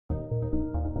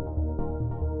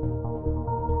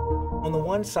On the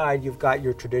one side, you've got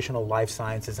your traditional life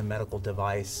sciences and medical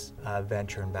device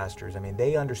venture investors. I mean,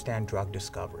 they understand drug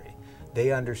discovery.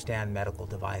 They understand medical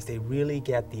device. They really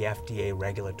get the FDA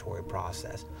regulatory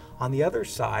process. On the other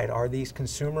side are these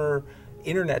consumer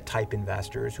internet type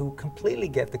investors who completely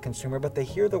get the consumer, but they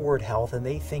hear the word health and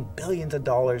they think billions of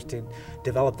dollars to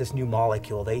develop this new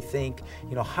molecule. They think,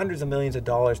 hundreds of millions of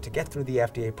dollars to get through the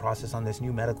FDA process on this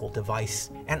new medical device.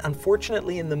 And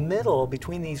unfortunately, in the middle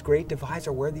between these great divides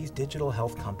are where these digital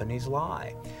health companies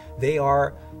lie. They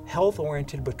are health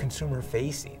oriented but consumer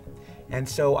facing. And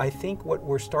so I think what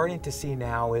we're starting to see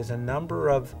now is a number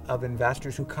of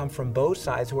investors who come from both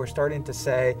sides who are starting to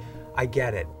say, I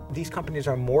get it. These companies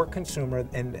are more consumer,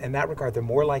 and in that regard, they're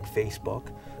more like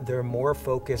Facebook. They're more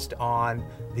focused on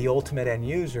the ultimate end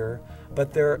user,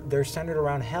 but they're centered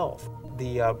around health.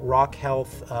 The Rock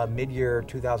Health mid-year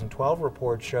 2012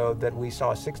 report showed that we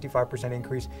saw a 65%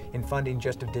 increase in funding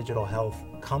just of digital health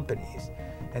companies.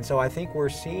 And so I think we're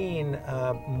seeing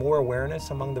more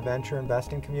awareness among the venture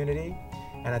investing community,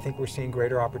 and I think we're seeing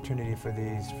greater opportunity for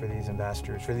these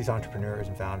investors, for these entrepreneurs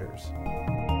and founders.